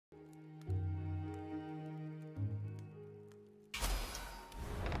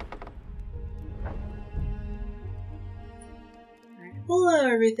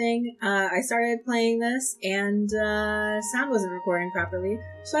hello everything. I started playing this and sound wasn't recording properly,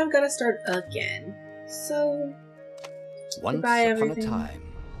 so I've got to start again. So, Once goodbye upon everything. a time,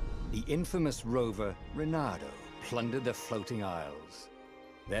 the infamous rover Reynardo plundered the floating isles.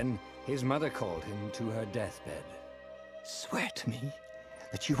 Then his mother called him to her deathbed. "Swear to me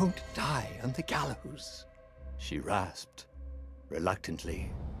that you won't die on the gallows," she rasped.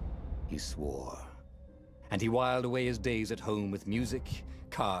 Reluctantly, he swore. And he whiled away his days at home with music,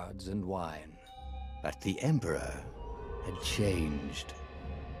 cards, and wine. But the Emperor had changed.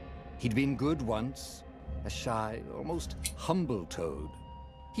 He'd been good once, a shy, almost humble toad.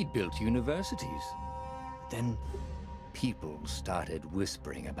 He'd built universities. But then people started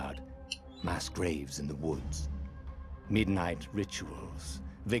whispering about mass graves in the woods, midnight rituals,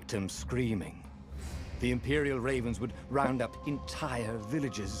 victims screaming. The Imperial Ravens would round up entire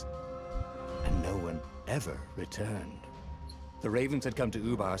villages, and no one ever returned. The Ravens had come to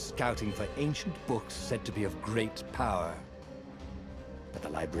Ubar scouting for ancient books said to be of great power. But the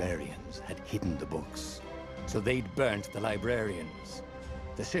librarians had hidden the books, so they'd burnt the librarians.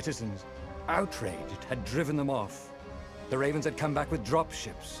 The citizens, outraged, had driven them off. The Ravens had come back with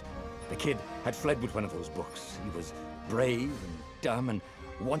dropships. The kid had fled with one of those books. He was brave and dumb and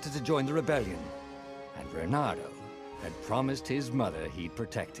wanted to join the rebellion. And Reynardo had promised his mother he'd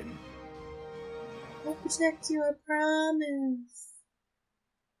protect him. I'll protect you, I promise.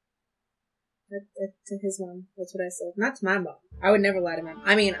 To his mom. That's what I said. Not to my mom. I would never lie to my mom.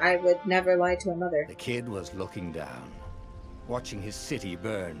 I mean, I would never lie to a mother. The kid was looking down, watching his city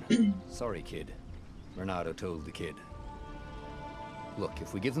burn. "Sorry, kid," Reynardo told the kid. "Look,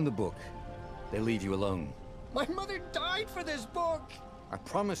 if we give them the book, they'll leave you alone." "My mother died for this book!" "I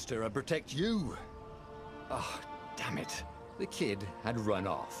promised her I'd protect you." Oh, damn it. The kid had run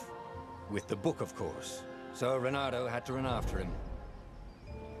off. With the book, of course. So Reynardo had to run after him.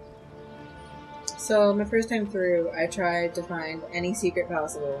 So, my first time through, I tried to find any secret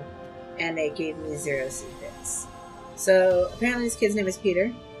possible, and it gave me 0 secrets. So, apparently this kid's name is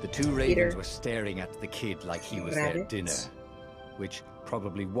Peter. The two ravens were staring at the kid like he was their Rabbit. dinner, which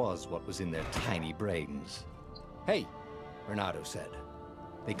probably was what was in their tiny brains. "Hey," Reynardo said.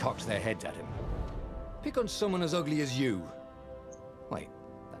 They cocked their heads at him. "Pick on someone as ugly as you." Wait,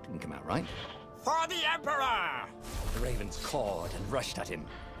 that didn't come out right. "For the Emperor!" The ravens cawed and rushed at him.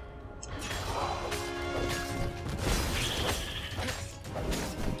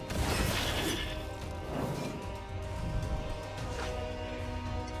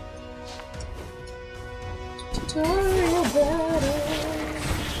 Tutorial battle.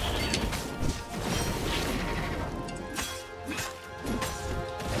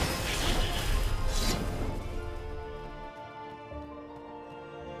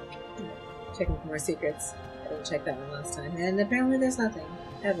 Checking for more secrets. I didn't check that one last time. And apparently there's nothing.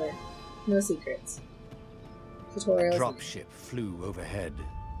 Ever. No secrets. A Tutorials. dropship flew overhead.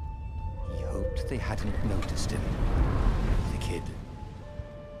 He hoped they hadn't noticed him. The kid.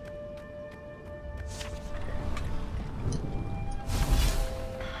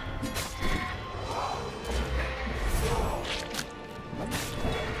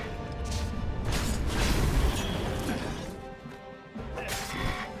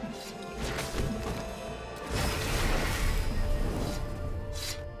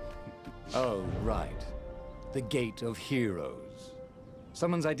 Oh, right. The Gate of Heroes.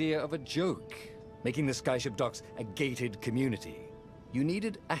 Someone's idea of a joke, making the Skyship docks a gated community. You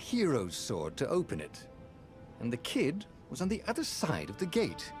needed a hero's sword to open it. And the kid was on the other side of the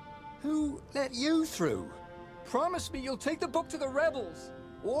gate. "Who let you through? Promise me you'll take the book to the rebels,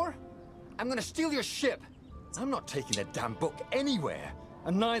 or I'm gonna steal your ship." "I'm not taking that damn book anywhere,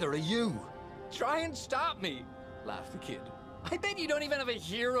 and neither are you." "Try and stop me," laughed the kid. "I bet you don't even have a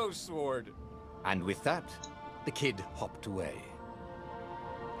hero sword." And with that, the kid hopped away.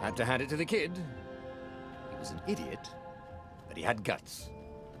 Had to hand it to the kid. He was an idiot, but he had guts.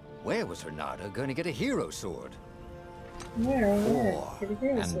 Where was Reynardo going to get a hero sword? Where? Or Get a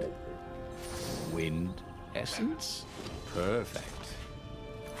hero and sword. wind essence? Perfect.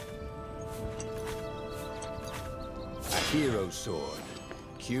 A hero sword.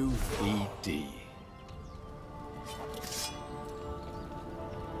 QED.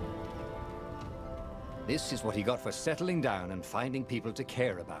 This is what he got for settling down and finding people to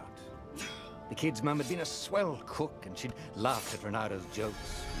care about. The kid's mum had been a swell cook, and she'd laughed at Reynardo's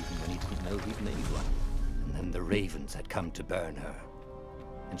jokes, even when he didn't know he'd made one. And then the ravens had come to burn her.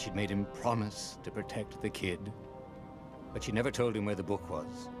 And she'd made him promise to protect the kid. But she never told him where the book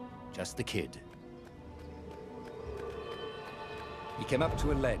was, just the kid. He came up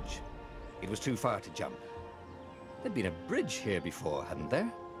to a ledge. It was too far to jump. There'd been a bridge here before, hadn't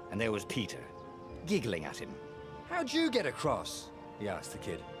there? And there was Peter, giggling at him. "How'd you get across?" he asked the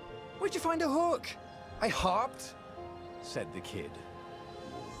kid. "Where'd you find a hook?" "I hopped," said the kid.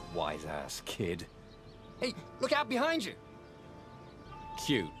 Wise-ass kid. "Hey, look out behind you!"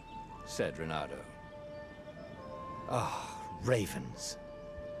 "Cute," said Renato. Ah, ravens.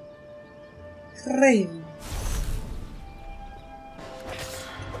 Raven.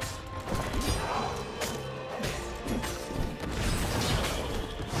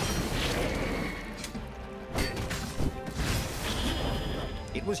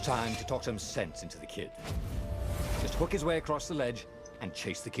 It was time to talk some sense into the kid. Just hook his way across the ledge and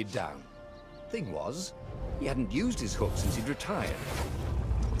chase the kid down. Thing was, he hadn't used his hook since he'd retired.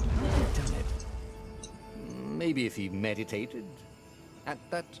 How had he done it? Maybe if he meditated at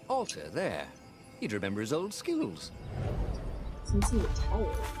that altar there, he'd remember his old skills. Since he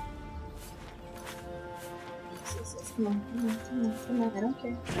retired. Come on, I don't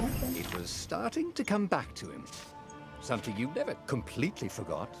care. It was starting to come back to him. Something you never completely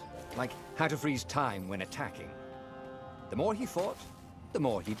forgot, like how to freeze time when attacking. The more he fought, the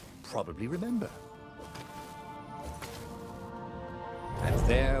more he'd probably remember. And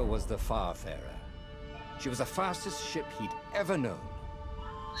there was the Farfarer. She was the fastest ship he'd ever known.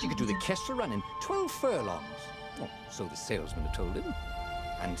 She could do the Kestrel run in 12 furlongs. Oh, so the salesman had told him.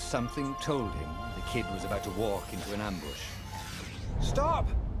 And something told him the kid was about to walk into an ambush. "Stop!"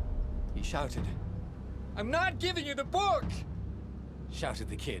 he shouted. "I'm not giving you the book!" shouted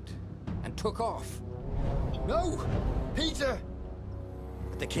the kid, and took off. "No! Peter!"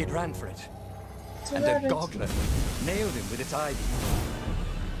 But the kid ran for it, and the goggler nailed him with its eye beam.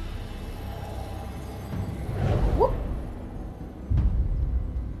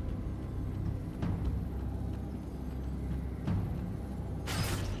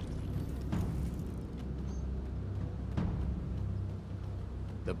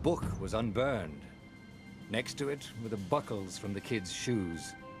 The book was unburned. Next to it were the buckles from the kid's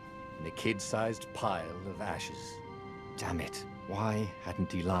shoes, and a kid-sized pile of ashes. Damn it, why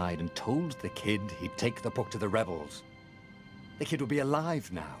hadn't he lied and told the kid he'd take the book to the rebels? The kid would be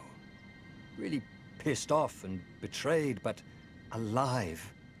alive now. Really pissed off and betrayed, but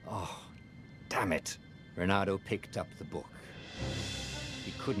alive. Oh, damn it. Renato picked up the book.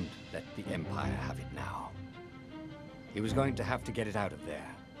 He couldn't let the Empire have it now. He was going to have to get it out of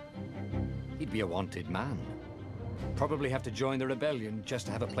there. He'd be a wanted man. Probably have to join the rebellion just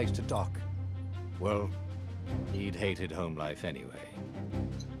to have a place to dock. Well, he'd hated home life anyway.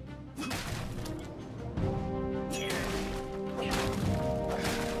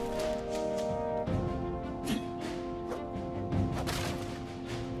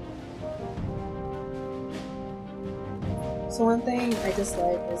 So one thing I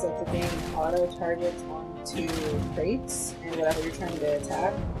dislike is that the game auto-targets onto crates and whatever you're trying to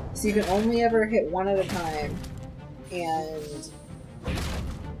attack. So you can only ever hit one at a time, and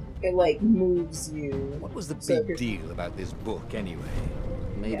it, like, moves you. What was the big deal about this book, anyway?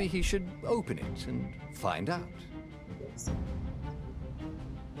 Maybe he should open it and find out.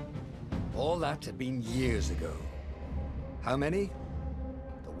 All that had been years ago. How many?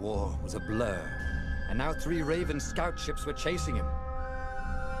 The war was a blur, and now 3 Raven scout ships were chasing him.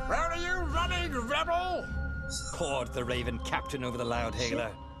 "Where are you running, rebel?" cawed the Raven captain over the loud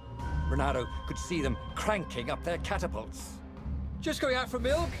hailer. Renato could see them cranking up their catapults. "Just going out for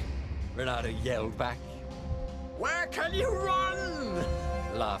milk?" Renato yelled back. "Where can you run?"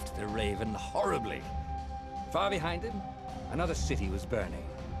 laughed the Raven horribly. Far behind him, another city was burning.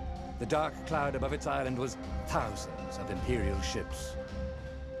 The dark cloud above its island was thousands of Imperial ships.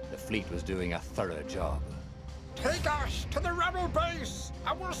 The fleet was doing a thorough job. "Take us to the rebel base,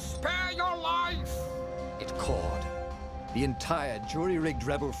 and we'll spare your life!" it cawed. The entire jury-rigged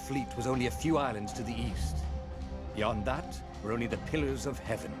rebel fleet was only a few islands to the east. Beyond that were only the pillars of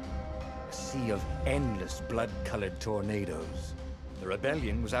heaven, a sea of endless blood-colored tornadoes. The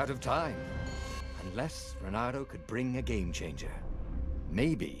rebellion was out of time, unless Renato could bring a game-changer.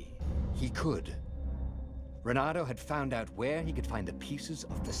 Maybe he could. Renato had found out where he could find the pieces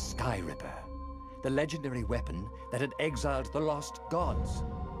of the Sky Ripper, the legendary weapon that had exiled the lost gods.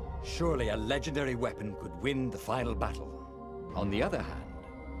 Surely a legendary weapon could win the final battle. On the other hand,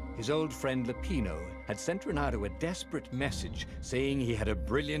 his old friend Lapino had sent Renato a desperate message saying he had a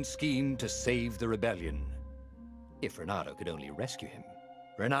brilliant scheme to save the rebellion. If Renato could only rescue him.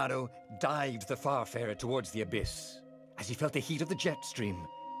 Renato dived the Farfarer towards the abyss. As he felt the heat of the jet stream,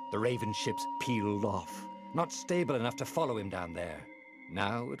 the Raven ships peeled off, not stable enough to follow him down there.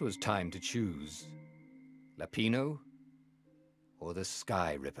 Now it was time to choose. Lapino or the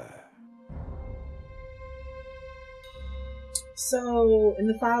Sky Ripper. So, in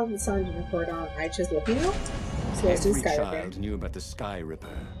the file that Sun didn't report on, I chose Lapino. So let's do Every Sky child Ripper. knew about the Sky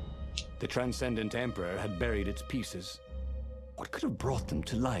Ripper. The Transcendent Emperor had buried its pieces. What could have brought them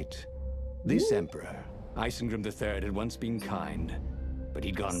to light? This Emperor, Isengrim III, had once been kind, but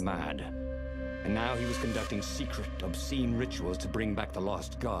he'd gone mad. And now he was conducting secret, obscene rituals to bring back the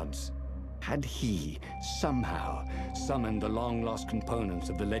lost gods. Had he, somehow, summoned the long-lost components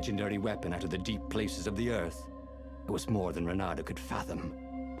of the legendary weapon out of the deep places of the earth? It was more than Reynardo could fathom.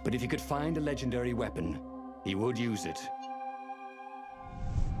 But if he could find a legendary weapon, he would use it.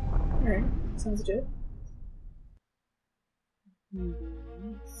 Alright, sounds good.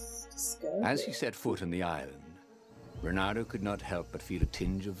 Let's go. As he set foot on the island, Reynardo could not help but feel a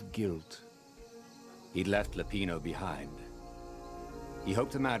tinge of guilt. He'd left Lapino behind. He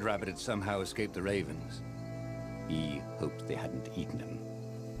hoped the Mad Rabbit had somehow escaped the ravens. He hoped they hadn't eaten him.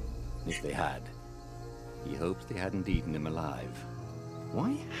 If they had, he hoped they hadn't eaten him alive.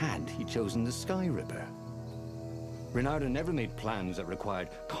 Why had he chosen the Sky Ripper? Reynardo never made plans that required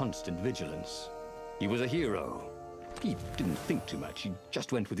constant vigilance. He was a hero. He didn't think too much. He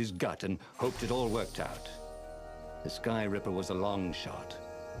just went with his gut and hoped it all worked out. The Sky Ripper was a long shot.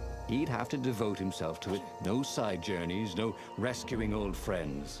 He'd have to devote himself to it. No side journeys, no rescuing old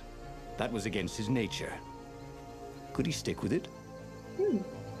friends. That was against his nature. Could he stick with it?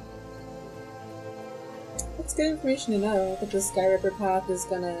 That's good information to know, that the Sky Ripper path is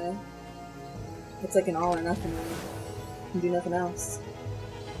gonna... It's like an all or nothing one. You can do nothing else.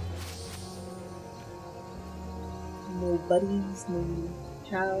 No buddies, no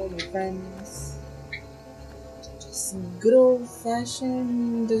child, no friends. Just good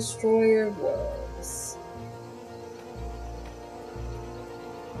old-fashioned destroyer of worlds.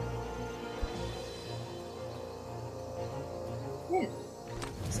 Yeah.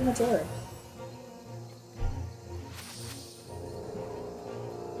 So much ore.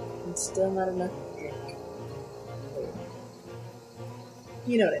 And still not enough to drink.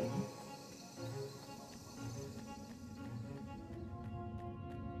 You know what I mean.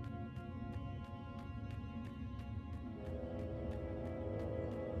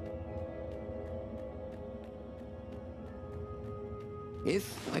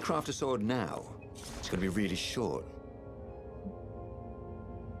 If I craft a sword now, it's going to be really short.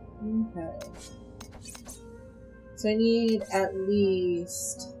 Okay. So I need at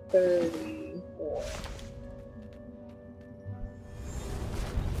least 34.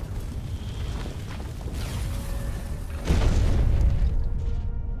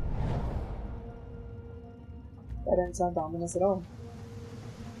 That doesn't sound ominous at all.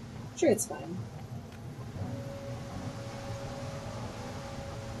 Sure, it's fine.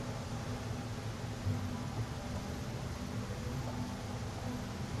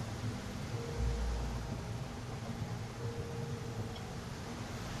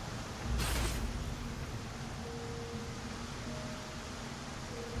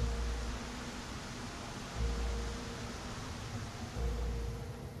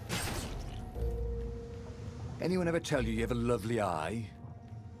 Anyone ever tell you have a lovely eye?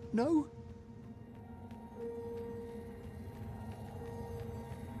 No?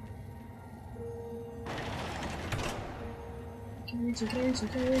 Carry.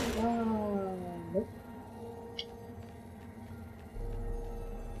 Nope.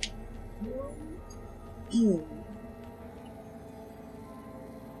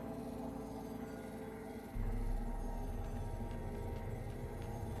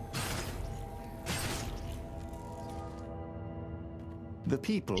 The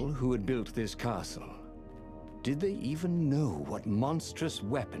people who had built this castle, did they even know what monstrous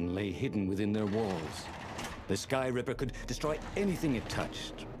weapon lay hidden within their walls? The Sky Ripper could destroy anything it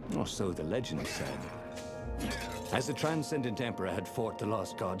touched, or so the legend said. As the Transcendent Emperor had fought the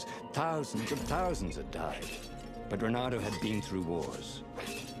lost gods, thousands of thousands had died. But Reynardo had been through wars.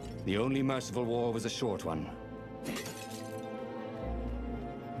 The only merciful war was a short one.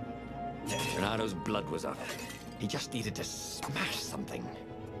 Reynardo's blood was up. He just needed to smash something.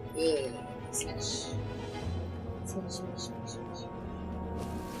 Yeah. Smash. Smash.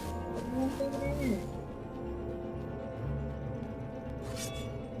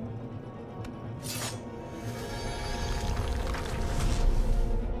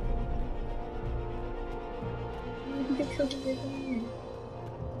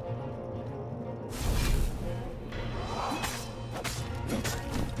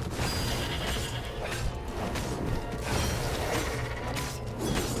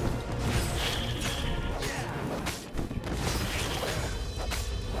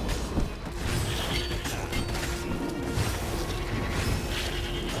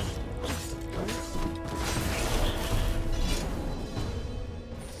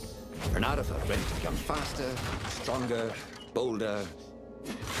 Renard felt ready to become faster, stronger, bolder.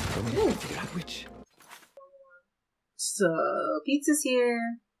 Only to figure out which. So, pizza's here.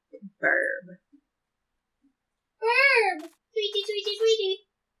 Burb. Burb! Sweetie, sweetie, sweetie.